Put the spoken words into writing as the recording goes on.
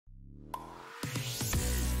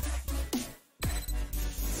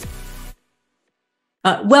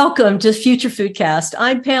Welcome to Future Foodcast.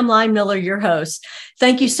 I'm Pam Line-Miller, your host.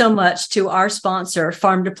 Thank you so much to our sponsor,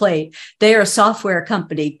 Farm to Plate. They are a software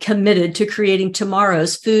company committed to creating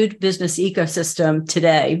tomorrow's food business ecosystem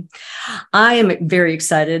today. I am very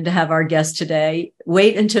excited to have our guest today.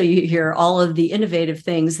 Wait until you hear all of the innovative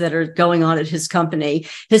things that are going on at his company.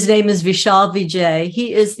 His name is Vishal Vijay.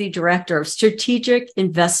 He is the Director of Strategic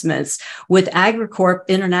Investments with Agrocorp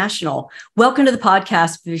International. Welcome to the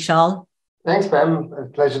podcast, Vishal. Thanks, Pam. A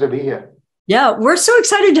pleasure to be here. Yeah, we're so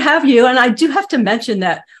excited to have you. And I do have to mention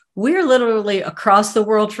that we're literally across the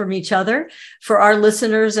world from each other. For our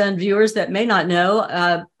listeners and viewers that may not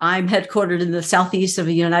know, I'm headquartered in the southeast of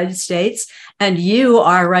the United States, and you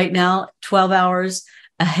are right now 12 hours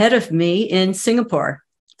ahead of me in Singapore.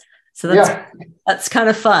 So that's kind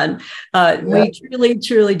of fun. We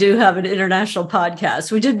truly do have an international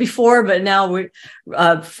podcast. We did before, but now we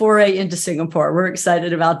foray into Singapore. We're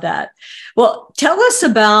excited about that. Well, tell us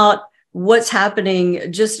about what's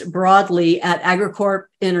happening just broadly at Agrocorp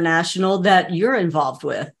International that you're involved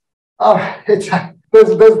with. There's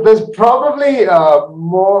probably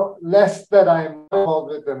less that I'm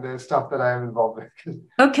involved with than there's stuff that I'm involved with.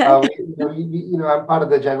 Okay. I'm part of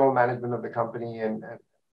the general management of the company and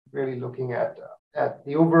really looking at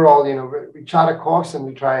the overall, we chart a course and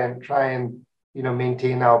we try and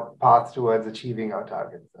maintain our path towards achieving our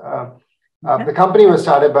targets. The company was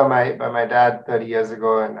started by my dad 30 years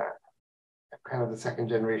ago, and kind of the second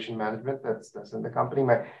generation management that's in the company.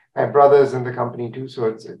 My brother's in the company too, so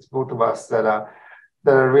it's both of us that are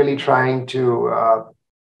really trying to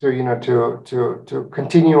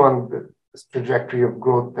continue on this trajectory of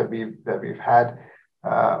growth that we've had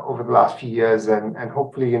over the last few years, and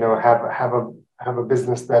hopefully have a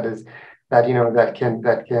business that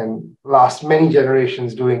can last many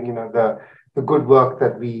generations, doing the good work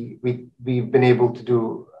that we've been able to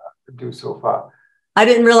do so far. I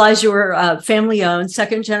didn't realize you were family owned,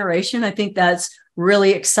 second generation. I think that's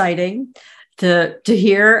really exciting to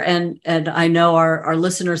hear, and I know our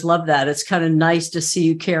listeners love that. It's kind of nice to see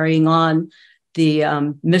you carrying on the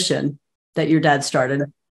mission that your dad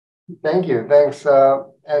started. Thank you. Thanks.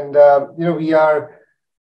 We are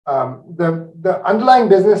the underlying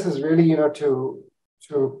business is really to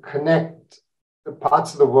connect the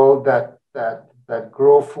parts of the world that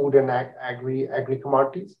grow food and agri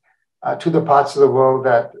commodities to the parts of the world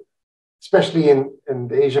that, especially in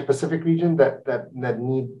the Asia Pacific region, that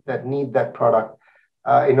need that product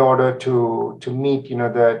in order to meet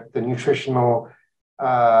the nutritional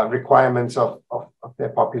requirements of their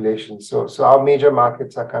population. So our major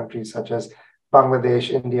markets are countries such as Bangladesh,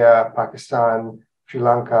 India, Pakistan, Sri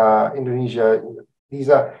Lanka, Indonesia. These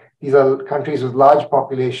are countries with large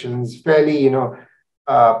populations, fairly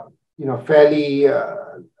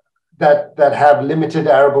that have limited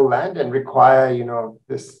arable land and require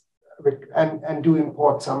this and do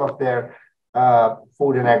import some of their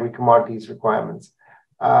food and agri commodities requirements.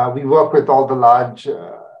 We work with all the large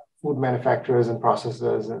food manufacturers and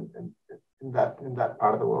processors in that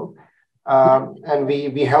part of the world, and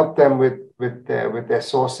we help them with their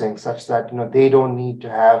sourcing, such that they don't need to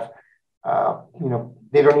have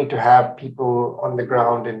people on the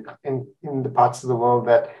ground in the parts of the world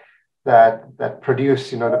that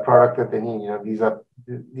produce the product that they need.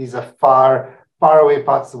 These are far away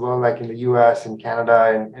parts of the world, like in the US and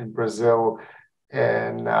Canada and Brazil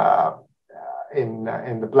and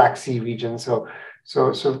in the Black Sea region. So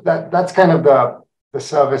that's kind of the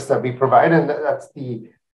service that we provide, and that's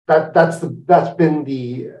been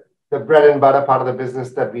the bread and butter part of the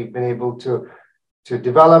business that we've been able to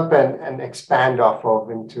develop and expand off of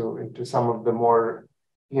into some of the more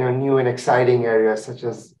new and exciting areas, such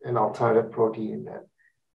as an alternative protein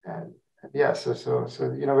and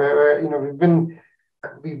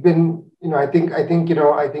we've been I think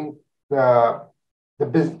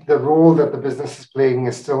the role that the business is playing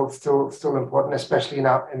is still important, especially in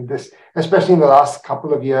the last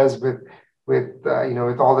couple of years with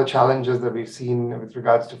all the challenges that we've seen with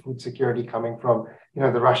regards to food security coming from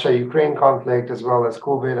the Russia-Ukraine conflict, as well as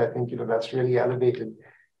COVID. I think that's really elevated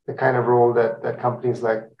the kind of role that companies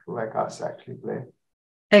like us actually play.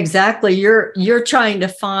 Exactly. You're trying to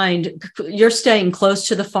you're staying close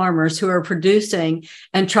to the farmers who are producing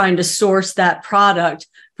and trying to source that product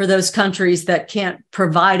for those countries that can't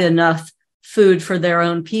provide enough food for their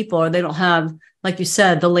own people, or they don't have, like you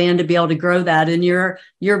said, the land to be able to grow that. And you're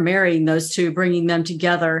marrying those two, bringing them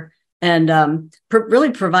together, and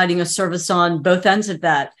really providing a service on both ends of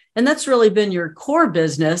that. And that's really been your core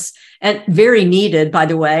business, and very needed, by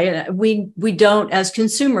the way. We don't, as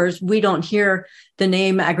consumers, we don't hear the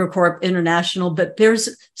name Agrocorp International, but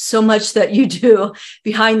there's so much that you do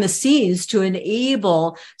behind the scenes to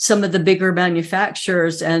enable some of the bigger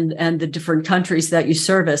manufacturers and the different countries that you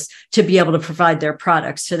service to be able to provide their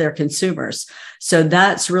products to their consumers. So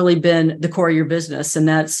that's really been the core of your business, and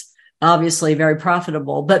that's obviously very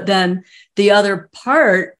profitable. But then the other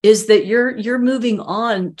part is that you're moving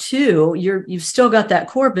on to you've still got that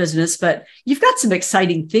core business, but you've got some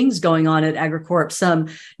exciting things going on at Agrocorp, some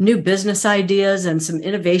new business ideas and some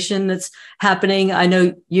innovation that's happening. I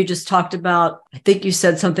know you just talked about, I think you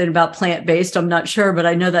said something about plant-based. I'm not sure, but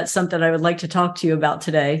I know that's something I would like to talk to you about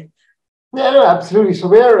today. Yeah, no, absolutely. So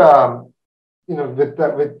we're,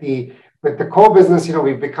 with the core business,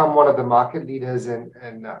 we've become one of the market leaders in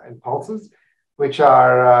pulses, which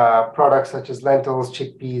are products such as lentils,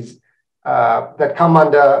 chickpeas, that come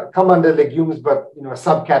under legumes, but a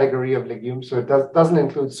subcategory of legumes. So it doesn't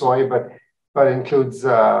include soy, but includes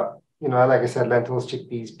like I said, lentils,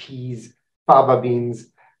 chickpeas, peas, faba beans.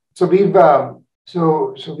 So we've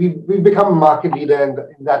become a market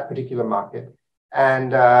leader in that particular market.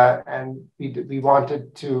 And we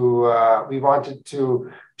wanted to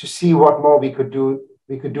see what more we could do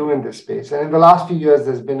in this space. And in the last few years,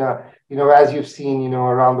 there's been as you've seen,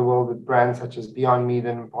 around the world with brands such as Beyond Meat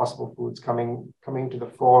and Impossible Foods coming to the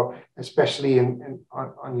fore, especially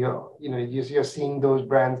you're seeing those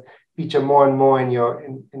brands feature more and more on your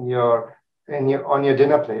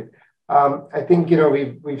dinner plate. I think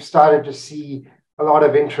we've started to see a lot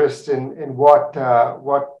of interest in what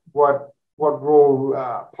role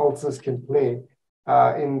pulses can play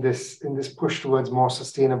in this push towards more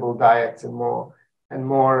sustainable diets and a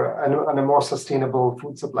more sustainable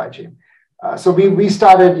food supply chain. So we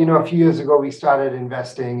started, a few years ago, we started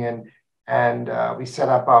investing and we set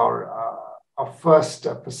up our first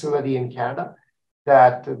facility in Canada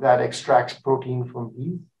that extracts protein from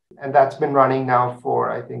peas, and that's been running now for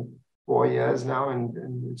I think 4 years now, and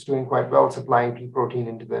it's doing quite well, supplying pea protein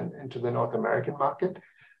into the North American market.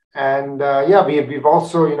 And we've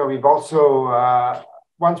also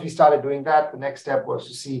once we started doing that, the next step was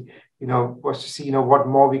to see what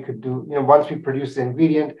more we could do. Once we produce the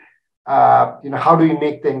ingredient, how do we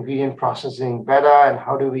make the ingredient processing better, and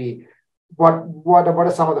what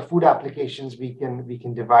are some of the food applications we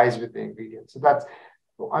can devise with the ingredient? So that's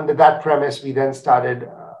under that premise, we then started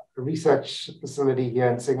a research facility here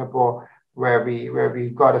in Singapore, where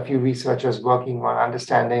we've got a few researchers working on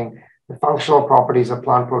understanding the functional properties of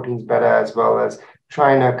plant proteins better, as well as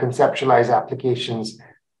trying to conceptualize applications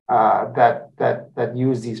that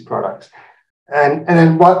use these products. And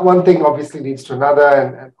then one thing obviously leads to another,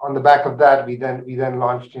 and on the back of that, we then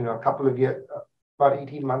launched, a couple of years, about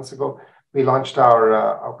 18 months ago, we launched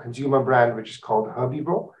our consumer brand, which is called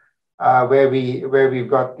Herbyvore, where we've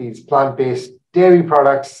got these plant-based dairy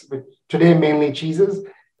products, which today mainly cheeses,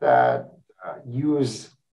 that use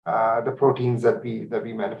the proteins that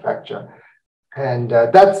we manufacture. And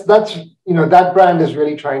that brand is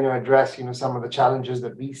really trying to address some of the challenges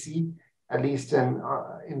that we see, at least in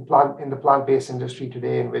the plant-based industry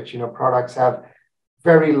today, in which products have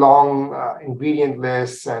very long ingredient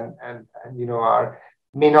lists and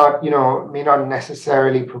may not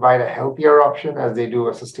necessarily provide a healthier option as they do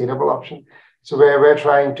a sustainable option. So we're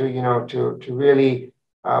trying to really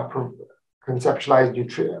conceptualize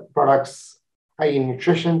products high in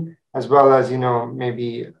nutrition, as well as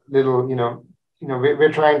maybe little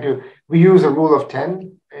we use a rule of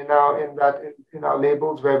 10 in our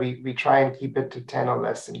labels, where we try and keep it to 10 or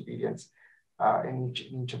less ingredients in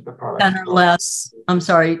each of the products. 10 or less. I'm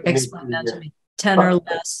sorry, explain that to me. 10 or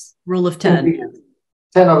less, rule of 10. Ingredients.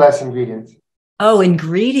 10 or less ingredients. Oh,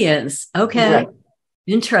 ingredients. Okay. Yeah.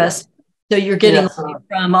 Interesting. So you're getting away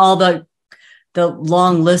from all the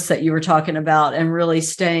long lists that you were talking about and really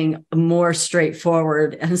staying more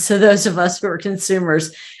straightforward. And so those of us who are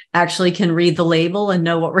consumers actually can read the label and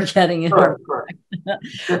know what we're getting in our product.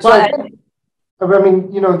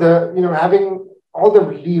 Having all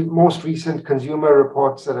the most recent consumer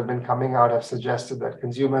reports that have been coming out have suggested that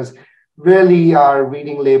consumers really are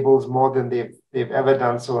reading labels more than they've ever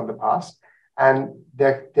done so in the past, and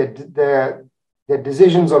their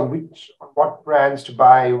decisions on what brands to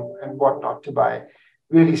buy and what not to buy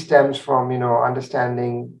really stems from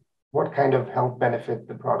understanding what kind of health benefit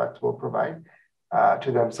the product will provide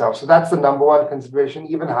to themselves. So that's the number one consideration,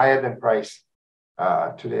 even higher than price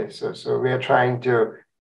today. So we are trying to,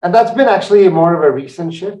 and that's been actually more of a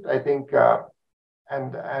recent shift, I think,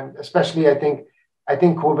 and especially I think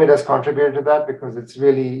COVID has contributed to that, because it's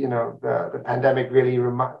really the pandemic really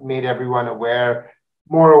made everyone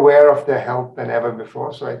more aware of their health than ever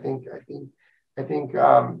before. So I think I think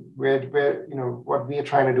we're what we are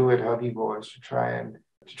trying to do at Herbyvore is to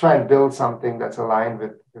try and build something that's aligned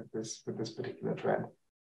with this particular trend.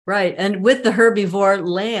 Right. And with the Herbyvore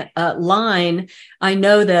line, I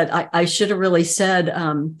know that I should have really said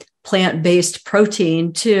plant-based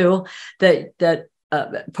protein too, that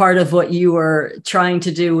part of what you were trying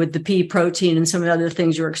to do with the pea protein and some of the other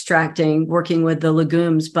things you're extracting, working with the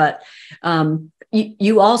legumes. But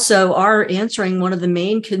you also are answering one of the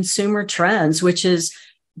main consumer trends, which is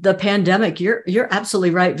the pandemic. You're absolutely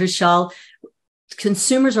right, Vishal.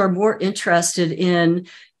 Consumers are more interested in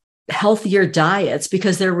healthier diets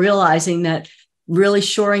because they're realizing that really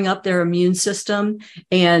shoring up their immune system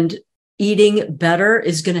and eating better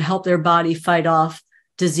is going to help their body fight off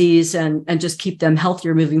disease and just keep them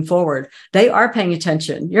healthier moving forward. They are paying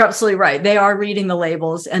attention. You're absolutely right. They are reading the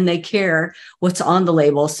labels and they care what's on the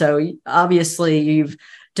label. So obviously you've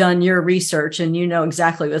done your research and you know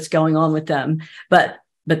exactly what's going on with them. But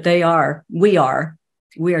we are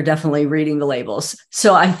definitely reading the labels.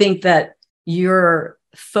 So I think that your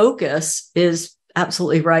focus is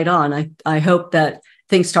absolutely right on. I hope that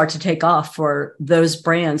things start to take off for those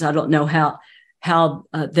brands. I don't know how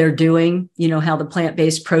they're doing, how the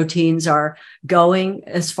plant-based proteins are going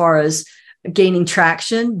as far as gaining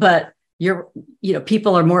traction, but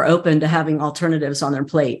people are more open to having alternatives on their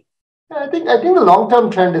plate. Yeah, I think the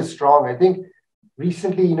long-term trend is strong. I think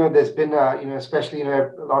recently, there's been, especially,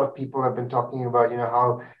 a lot of people have been talking about,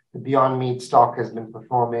 how the Beyond Meat stock has been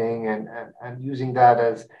performing and using that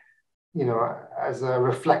as, as a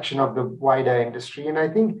reflection of the wider industry. And I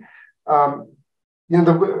think,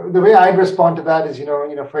 the way I'd respond to that is,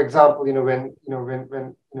 for example, when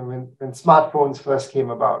smartphones first came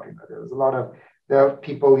about, there was a lot of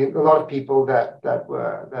people that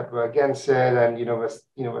were against it, and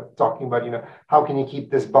were talking about how can you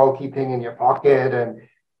keep this bulky thing in your pocket,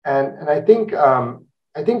 and I think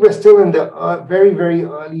we're still in the very, very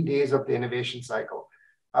early days of the innovation cycle.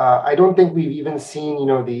 I don't think we've even seen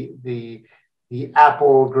the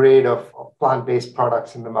Apple grade of plant-based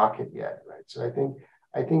products in the market yet, right? So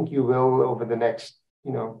I think you will, over the next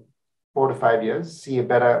 4 to 5 years, see a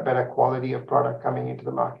better quality of product coming into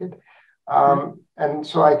the market. And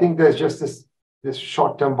so I think there's just this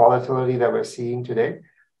short-term volatility that we're seeing today.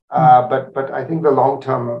 But I think the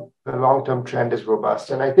long-term trend is robust.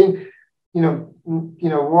 And I think,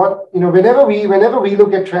 whenever we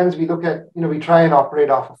look at trends, we look at, we try and operate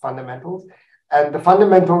off of fundamentals, and the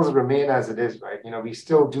fundamentals remain as it is, right? We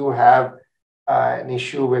still do have an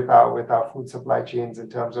issue with our food supply chains in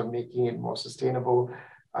terms of making it more sustainable.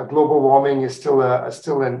 Global warming is still a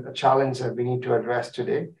challenge that we need to address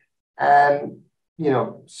today. And,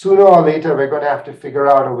 sooner or later, we're going to have to figure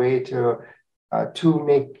out a way to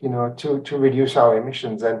reduce our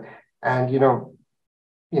emissions. And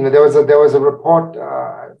there was a report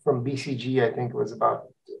from BCG, I think it was about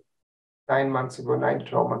 9 to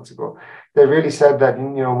 12 months ago, that really said that,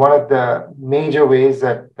 one of the major ways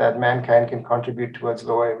that mankind can contribute towards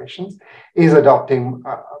lower emissions is adopting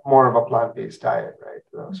more of a plant-based diet, right?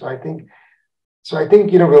 So I think,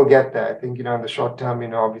 we'll get there. I think, in the short term,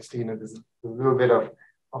 obviously, there's a little bit of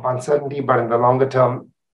uncertainty, but in the longer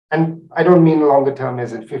term, and I don't mean longer term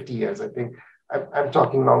as in 50 years, I think I'm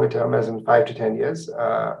talking longer term as in 5 to 10 years.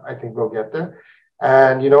 I think we'll get there.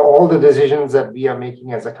 And, all the decisions that we are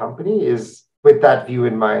making as a company is with that view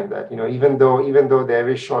in mind that, even though there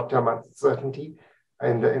is short-term uncertainty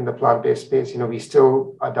in the plant-based space, we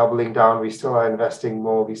still are doubling down. We still are investing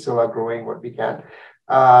more. We still are growing what we can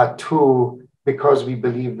because we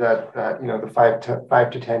believe that the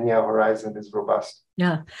 5 to 10 year horizon is robust.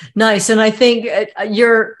 Yeah, nice. And I think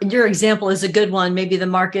your example is a good one. Maybe the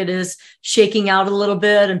market is shaking out a little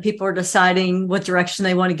bit and people are deciding what direction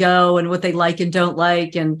they want to go and what they like and don't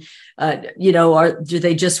like. And, do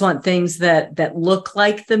they just want things that look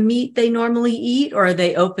like the meat they normally eat, or are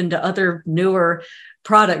they open to other newer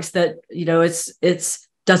products that, it's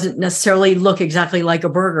doesn't necessarily look exactly like a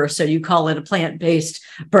burger, so you call it a plant-based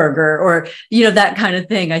burger, or, that kind of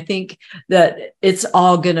thing. I think that it's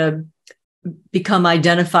all going to become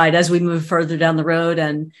identified as we move further down the road,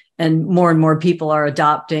 and more people are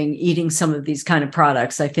adopting eating some of these kind of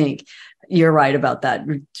products. I think you're right about that.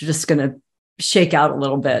 We're just going to shake out a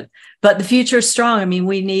little bit, but the future is strong. I mean,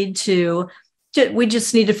 we just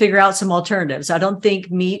need to figure out some alternatives. I don't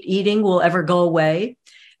think meat eating will ever go away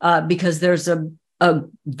because there's a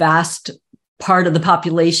vast part of the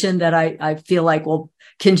population that I feel like will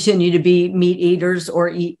continue to be meat eaters or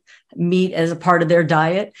eat meat as a part of their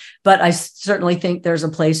diet. But I certainly think there's a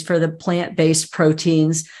place for the plant-based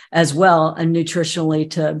proteins as well, and nutritionally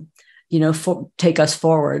to, take us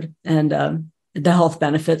forward. And the health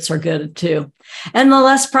benefits are good too. And the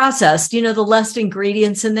less processed, the less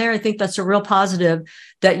ingredients in there. I think that's a real positive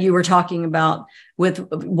that you were talking about with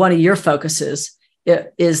one of your focuses.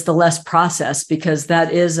 It is the less processed, because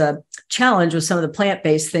that is a challenge with some of the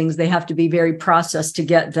plant-based things. They have to be very processed to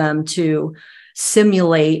get them to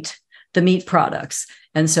simulate the meat products.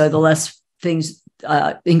 And so the less things,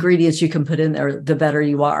 ingredients you can put in there, the better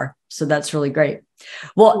you are. So that's really great.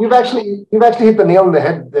 Well, you've actually hit the nail on the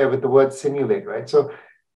head there with the word simulate, right? So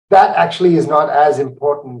that actually is not as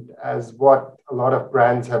important as what a lot of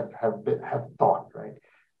brands have thought, right?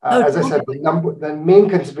 As I said, the main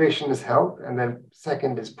consideration is health, and then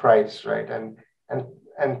second is price, right? And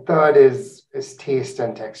third is taste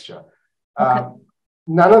and texture. Okay.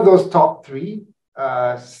 None of those top three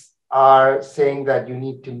are saying that you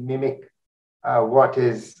need to mimic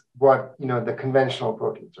the conventional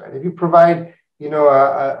proteins, right? If you provide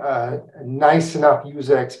a nice enough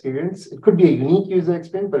user experience, it could be a unique user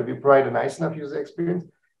experience, but if you provide a nice enough user experience,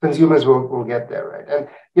 consumers will get there, right?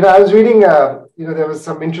 And I was reading there was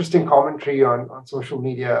some interesting commentary on social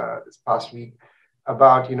media this past week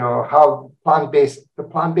about how the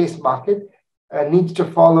plant-based market needs to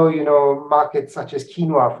follow markets such as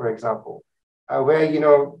quinoa, for example, where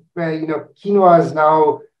quinoa is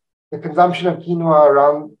now, the consumption of quinoa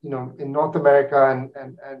around in North America and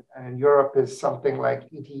in Europe is something like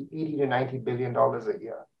 $80 to $90 billion a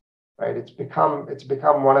year, right? It's become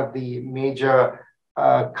one of the major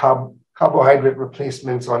carbohydrate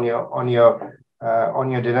replacements on your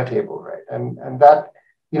dinner table, right? And that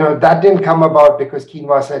that didn't come about because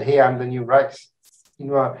quinoa said, "Hey, I'm the new rice."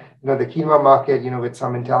 Quinoa, the quinoa market, with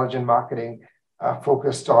some intelligent marketing,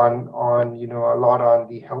 focused on a lot on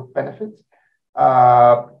the health benefits,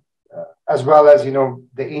 as well as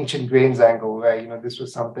the ancient grains angle, where this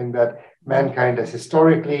was something that mankind has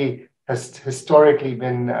historically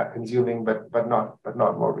been consuming, but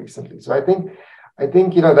not more recently. So I think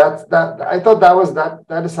that's that. I thought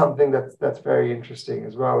that is something that's very interesting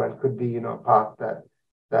as well, and could be a path that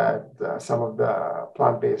some of the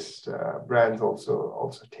plant-based brands also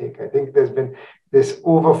take. I think there's been this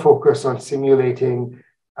over focus on simulating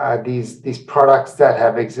these products that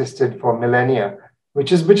have existed for millennia,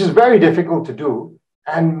 which is very difficult to do,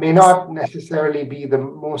 and may not necessarily be the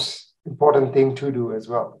most important thing to do as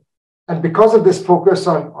well. And because of this focus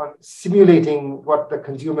on simulating what the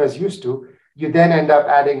consumer is used to, you then end up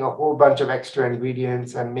adding a whole bunch of extra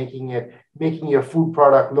ingredients and making your food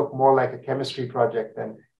product look more like a chemistry project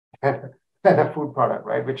than a food product,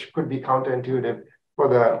 right? Which could be counterintuitive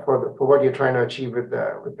for what you're trying to achieve with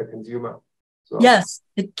the consumer. So. Yes,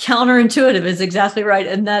 counterintuitive is exactly right,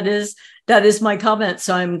 and that is my comment.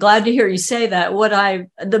 So I'm glad to hear you say that.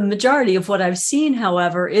 The majority of what I've seen,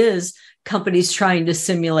 however, is companies trying to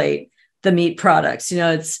simulate the meat products.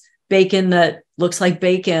 It's bacon that looks like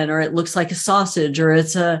bacon, or it looks like a sausage, or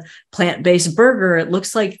it's a plant-based burger. It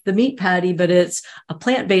looks like the meat patty, but it's a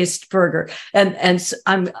plant-based burger. And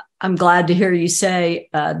I'm glad to hear you say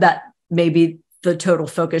that maybe the total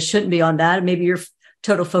focus shouldn't be on that. Maybe your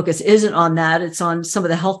total focus isn't on that. It's on some of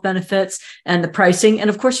the health benefits and the pricing. And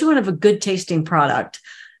of course, you want to have a good tasting product,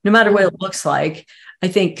 no matter what it looks like. I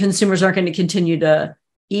think consumers aren't going to continue to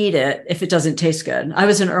eat it if it doesn't taste good. I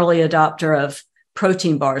was an early adopter of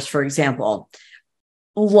protein bars, for example,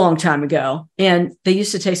 a long time ago, and they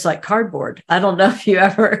used to taste like cardboard. I don't know if you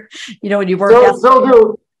ever, when you work out.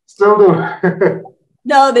 Still do.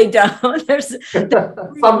 No, they don't. There's some do.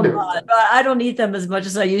 But I don't eat them as much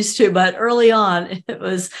as I used to. But early on, it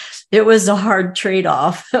was a hard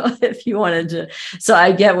trade-off if you wanted to. So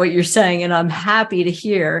I get what you're saying, and I'm happy to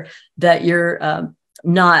hear that you're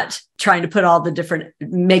not trying to put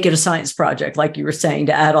make it a science project, like you were saying,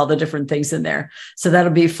 to add all the different things in there. So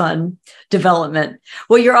that'll be fun development.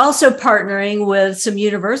 Well, you're also partnering with some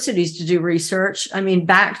universities to do research. I mean,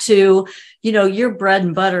 back to, your bread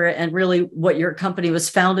and butter, and really what your company was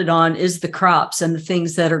founded on is the crops and the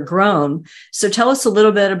things that are grown. So tell us a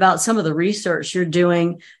little bit about some of the research you're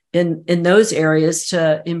doing in those areas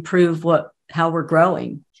to improve how we're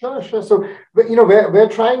growing. Sure. So, we're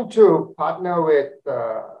trying to partner with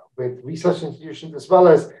research institutions as well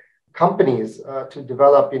as companies to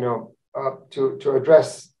develop, to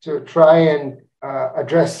try and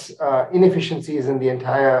address inefficiencies in the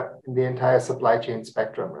entire supply chain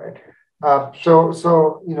spectrum, right?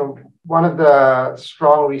 So one of the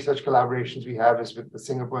strong research collaborations we have is with the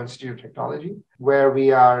Singapore Institute of Technology, where we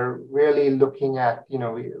are really looking at,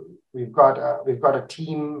 we've got a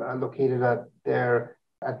team located at their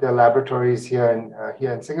laboratories here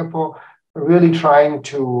in Singapore, really trying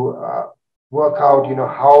to work out,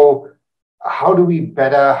 how do we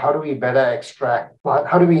better extract,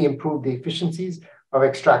 how do we improve the efficiencies of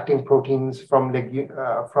extracting proteins from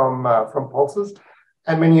pulses.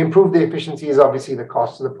 And when you improve the efficiencies, obviously the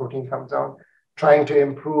cost of the protein comes down. Trying to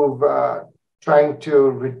improve,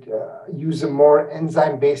 use a more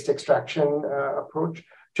enzyme-based extraction approach.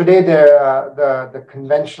 Today, the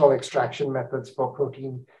conventional extraction methods for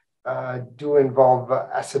protein do involve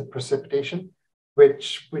acid precipitation,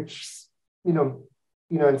 which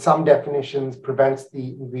in some definitions prevents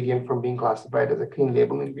the ingredient from being classified as a clean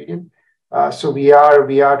label ingredient. So we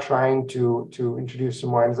are trying to introduce a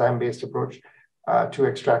more enzyme-based approach to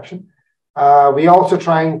extraction. We also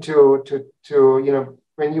trying to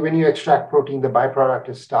when you extract protein, the byproduct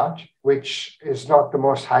is starch, which is not the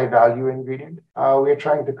most high value ingredient. We're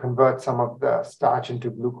trying to convert some of the starch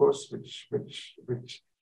into glucose, which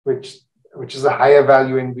is a higher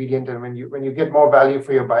value ingredient. And when you get more value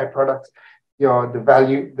for your byproducts, the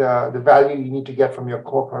value you need to get from your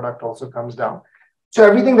core product also comes down. So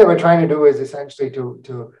everything that we're trying to do is essentially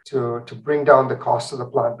to bring down the cost of the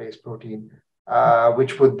plant-based protein,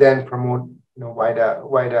 which would then promote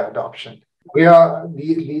wider adoption.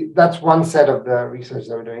 That's one set of the research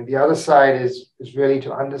that we're doing. The other side is really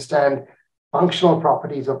to understand functional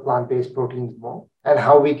properties of plant-based proteins more and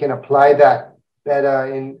how we can apply that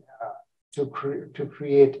better to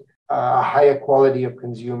create a higher quality of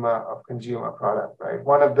consumer product, right?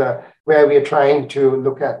 Where we are trying to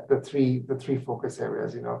look at the three focus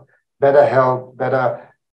areas, better health, better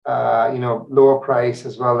lower price,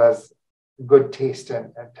 as well as good taste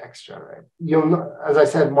and texture, right? As I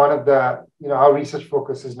said, one of the our research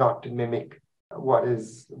focus is not to mimic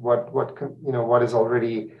the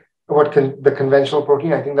conventional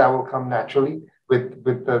protein. I think that will come naturally with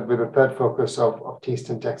the third focus of taste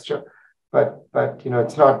and texture. But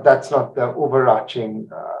that's not the overarching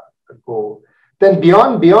goal. Then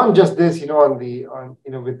beyond just this,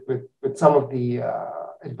 with some of the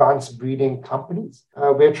advanced breeding companies,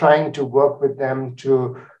 we're trying to work with them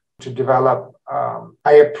to develop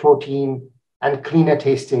higher protein and cleaner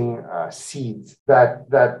tasting seeds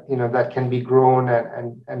that can be grown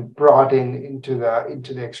and brought into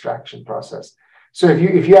the extraction process. So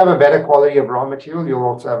if you have a better quality of raw material, you'll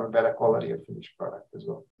also have a better quality of finished product as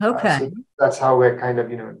well. Okay. So that's how we're kind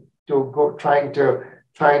of trying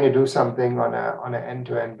to do something on an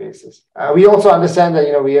end-to-end basis. We also understand that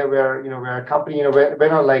we're a company. We're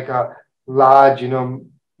not like a large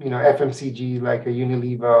FMCG like a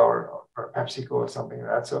Unilever or PepsiCo or something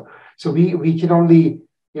like that. So we can only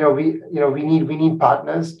we need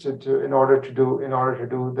partners in order to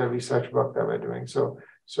do the research work that we're doing. So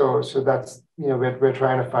that's we're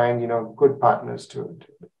trying to find good partners to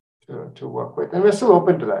work with, and we're still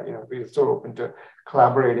open to that. We're still open to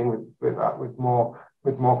collaborating with more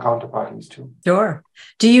counterparties too. Sure.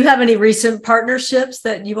 Do you have any recent partnerships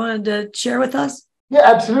that you wanted to share with us? Yeah,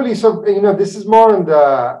 absolutely. So this is more on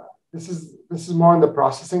the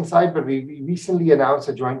processing side, but we recently announced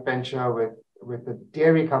a joint venture with a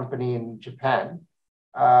dairy company in Japan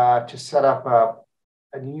to set up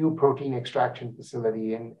a new protein extraction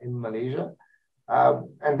facility in Malaysia.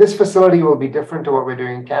 And this facility will be different to what we're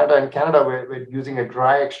doing in Canada. In Canada, we're using a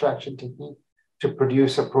dry extraction technique to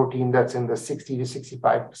produce a protein that's in the 60 to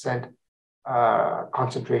 65%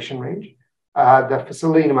 concentration range. The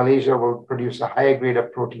facility in Malaysia will produce a higher grade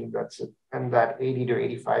of protein that's in that 80 to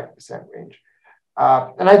 85% range.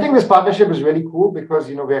 And I think this partnership is really cool because,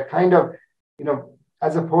 we're kind of,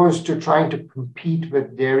 as opposed to trying to compete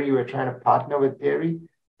with dairy, we're trying to partner with dairy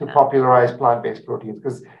to popularize plant-based proteins.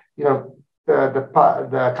 Because,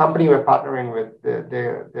 the company we're partnering with,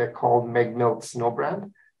 they're called Megmilk Snow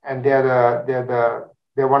Brand, and they're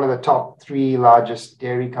one of the top 3 largest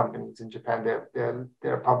dairy companies in Japan. They're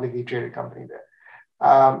a publicly traded company there,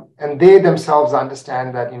 and they themselves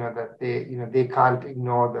understand that they can't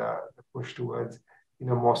ignore the push towards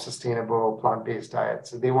more sustainable plant-based diets.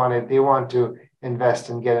 So they want to invest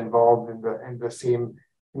and get involved in the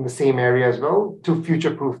same area as well to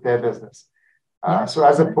future-proof their business. So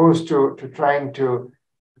as opposed to trying to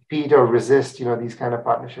compete or resist these kind of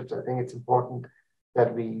partnerships, I think it's important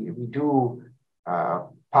that we do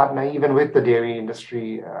partner even with the dairy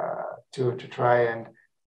industry to try and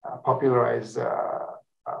popularize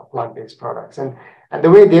plant-based products. And the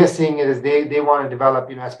way they're seeing it is they want to develop,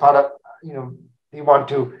 as part of, they want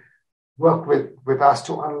to work with us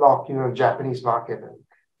to unlock, the Japanese market.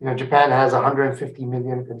 And, Japan has 150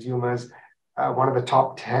 million consumers, one of the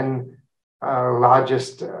top 10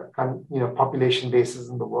 largest, population bases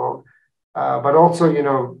in the world, but also,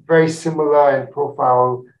 very similar in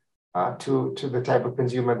profile to the type of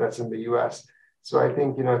consumer that's in the US. So I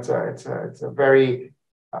think, it's a very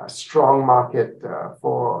strong market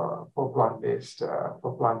for plant-based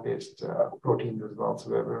proteins as well. So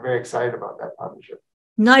we're very excited about that partnership.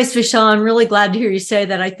 Nice, Vishal. I'm really glad to hear you say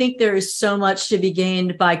that. I think there is so much to be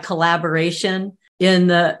gained by collaboration in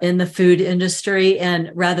the food industry,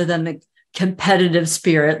 and rather than the competitive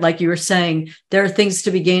spirit, like you were saying, there are things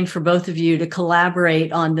to be gained for both of you to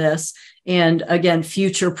collaborate on this. And again,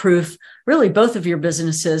 future-proof really both of your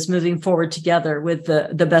businesses moving forward together with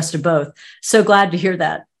the best of both. So glad to hear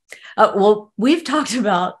that. Well, we've talked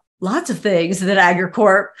about lots of things that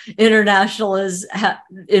Agrocorp International is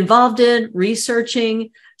involved in,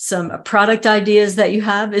 researching, some product ideas that you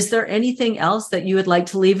have. Is there anything else that you would like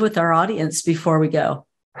to leave with our audience before we go?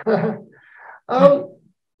 I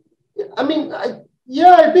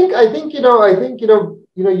think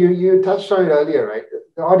you touched on it earlier, right?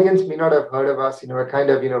 The audience may not have heard of us. We're kind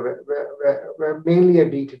of, we're mainly a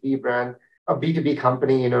B2B brand, a B2B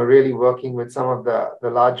company, really working with some of the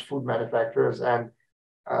large food manufacturers and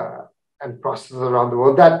processors around the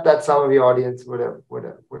world that some of the audience would have heard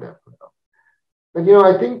of. But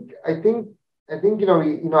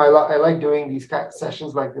I like doing these kind of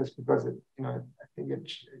sessions like this because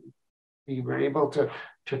we were able to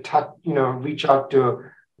touch, reach out to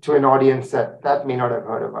an audience that may not have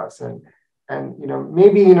heard of us, and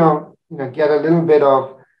maybe get a little bit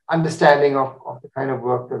of understanding of the kind of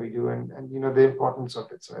work that we do and the importance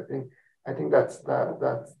of it. So I think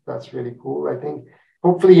that's really cool. I think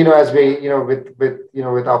hopefully as we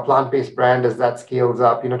with our plant-based brand, as that scales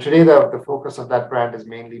up, today the focus of that brand has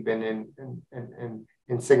mainly been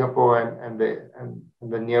in Singapore and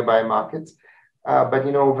the nearby markets. But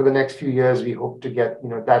over the next few years, we hope to get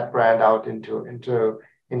that brand out into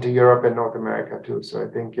Europe and North America too. So I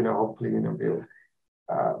think hopefully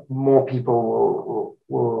more people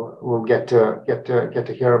will get to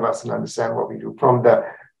hear of us and understand what we do from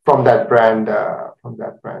that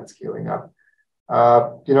brand scaling up. I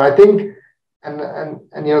think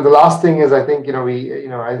the last thing is I think we're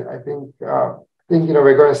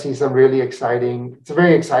going to see some really exciting. It's a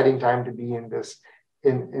very exciting time to be in this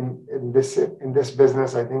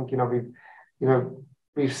business. I think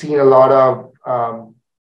we've seen a lot of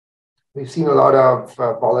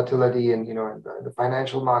volatility in the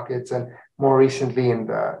financial markets and more recently in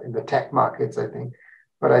the tech markets, I think.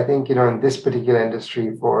 But I think in this particular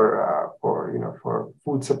industry for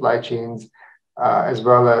food supply chains, as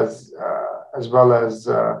well as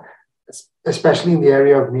especially in the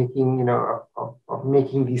area of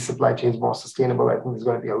making these supply chains more sustainable, I think there's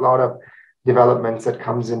going to be a lot of developments that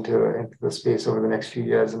comes into the space over the next few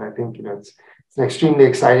years, and I think it's an extremely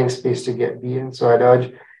exciting space to be in. So I'd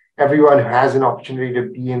urge everyone who has an opportunity to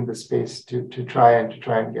be in the space to try and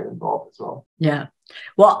get involved as well. Yeah.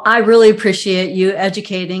 Well, I really appreciate you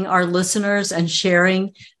educating our listeners and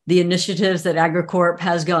sharing the initiatives that Agrocorp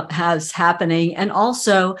has happening, and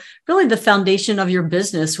also really the foundation of your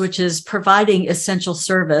business, which is providing essential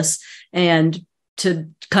service and to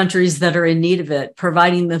countries that are in need of it,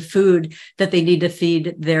 providing the food that they need to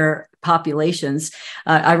feed their populations.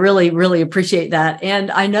 I really, really appreciate that.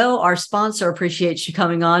 And I know our sponsor appreciates you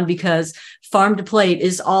coming on, because Farm to Plate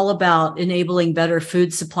is all about enabling better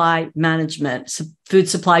food supply management, food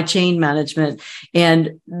supply chain management.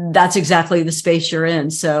 And that's exactly the space you're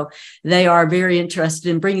in. So they are very interested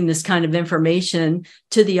in bringing this kind of information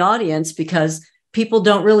to the audience, because people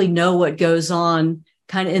don't really know what goes on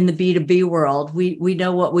kind of in the B2B world. We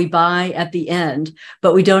know what we buy at the end,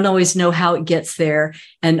 but we don't always know how it gets there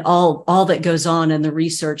and all that goes on in the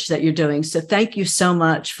research that you're doing. So thank you so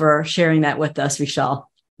much for sharing that with us, Vishal.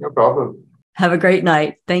 No problem. Have a great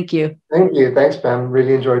night. Thank you. Thank you. Thanks, Pam.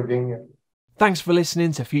 Really enjoyed being here. Thanks for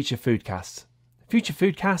listening to Future Foodcast. Future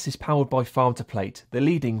Foodcast is powered by Farm to Plate, the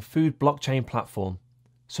leading food blockchain platform.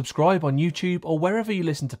 Subscribe on YouTube or wherever you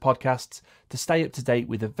listen to podcasts to stay up to date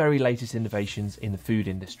with the very latest innovations in the food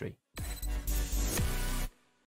industry.